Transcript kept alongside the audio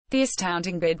The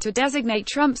astounding bid to designate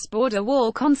Trump's border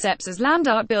wall concepts as land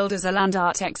art billed as a land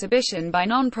art exhibition by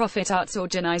non-profit arts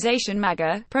organization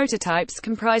MAGA Prototypes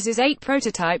comprises 8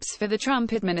 prototypes for the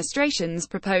Trump administration's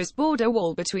proposed border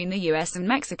wall between the U.S. and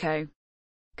Mexico.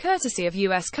 Courtesy of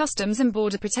U.S. Customs and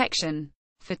Border Protection.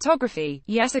 Photography.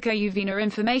 Jessica Uvina.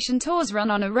 Information tours run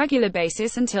on a regular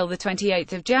basis until the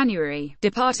 28th of January,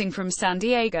 departing from San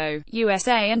Diego,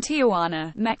 USA and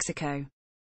Tijuana, Mexico.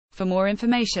 For more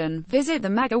information, visit the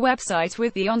MAGA website.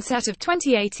 With the onset of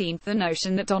 2018, the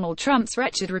notion that Donald Trump's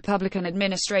wretched Republican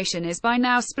administration is by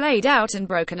now splayed out and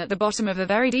broken at the bottom of a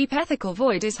very deep ethical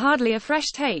void is hardly a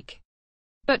fresh take.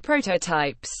 But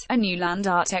Prototypes, a new land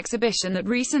art exhibition that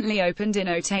recently opened in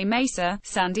Otay Mesa,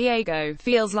 San Diego,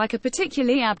 feels like a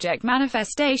particularly abject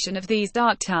manifestation of these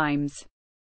dark times.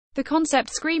 The concept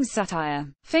screams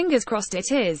satire. Fingers crossed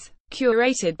it is.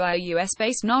 Curated by a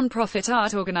US-based non-profit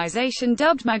art organization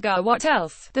dubbed MAGA What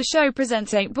Else, the show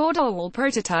presents 8 border wall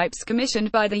prototypes commissioned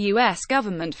by the US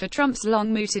government for Trump's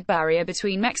long-mooted barrier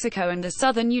between Mexico and the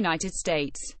southern United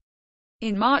States.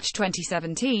 In March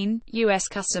 2017, U.S.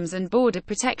 Customs and Border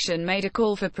Protection made a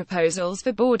call for proposals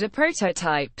for border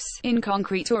prototypes, in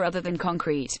concrete or other than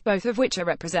concrete, both of which are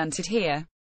represented here.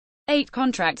 8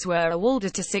 contracts were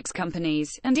awarded to 6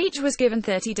 companies, and each was given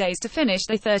 30 days to finish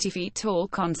the 30-feet-tall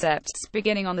concepts,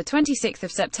 beginning on the 26th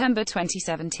of September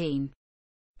 2017.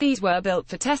 These were built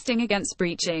for testing against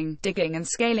breaching, digging and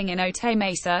scaling in Otay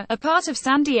Mesa, a part of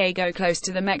San Diego close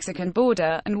to the Mexican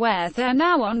border, and where they're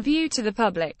now on view to the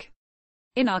public.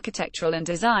 In architectural and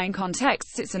design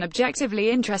contexts, it's an objectively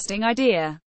interesting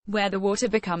idea. Where the water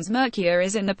becomes murkier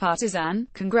is in the partisan,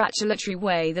 congratulatory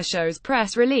way the show's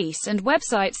press release and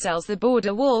website sells the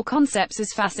border wall concepts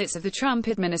as facets of the Trump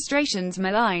administration's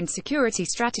malign security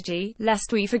strategy,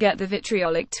 lest we forget the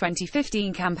vitriolic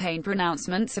 2015 campaign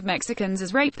pronouncements of Mexicans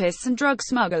as rapists and drug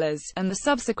smugglers, and the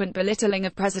subsequent belittling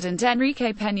of President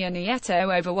Enrique Peña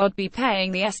Nieto over what would be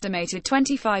paying the estimated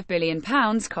 £25 billion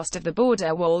cost of the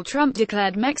border wall. Trump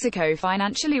declared Mexico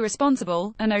financially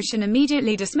responsible, a notion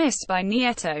immediately dismissed by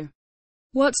Nieto.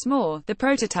 What's more, the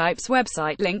Prototypes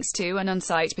website links to an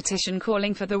on-site petition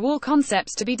calling for the wall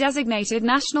concepts to be designated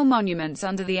national monuments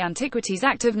under the Antiquities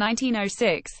Act of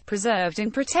 1906, preserved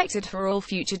and protected for all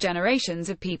future generations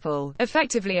of people,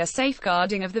 effectively a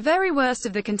safeguarding of the very worst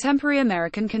of the contemporary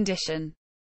American condition.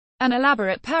 An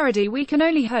elaborate parody, we can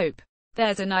only hope.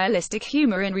 There's a nihilistic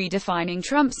humor in redefining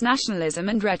Trump's nationalism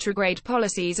and retrograde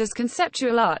policies as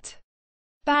conceptual art.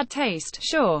 Bad taste,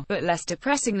 sure, but less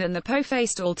depressing than the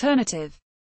po-faced alternative.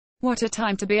 What a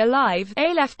time to be alive.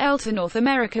 Aleph Elta North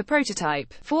America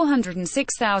Prototype,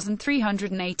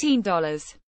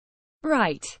 $406,318.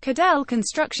 Right. Cadell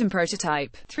Construction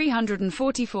Prototype,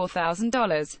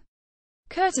 $344,000.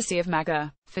 Courtesy of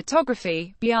MAGA.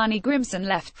 Photography, Bjarne Grimson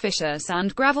Left Fisher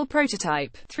Sand Gravel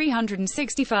Prototype,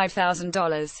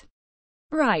 $365,000.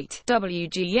 Right.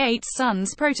 W.G. Yates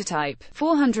Sons Prototype,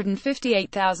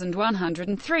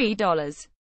 $458,103.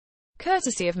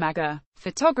 Courtesy of MAGA.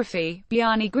 Photography,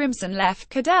 Bjarne Grimson Left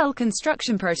Cadell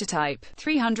Construction Prototype,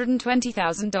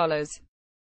 $320,000.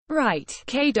 Right.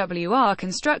 KWR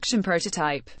Construction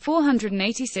Prototype,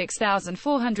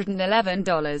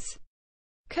 $486,411.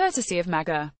 Courtesy of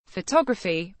MAGA.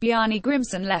 Photography, Bjarne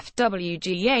Grimson Left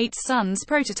W.G. Yates Sons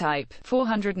Prototype,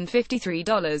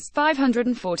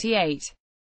 $453,548.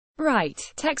 Right.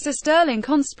 Texas Sterling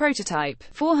Const Prototype,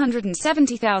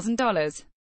 $470,000.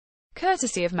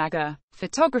 Courtesy of MAGA.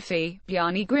 Photography,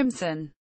 Bjarne Grimson.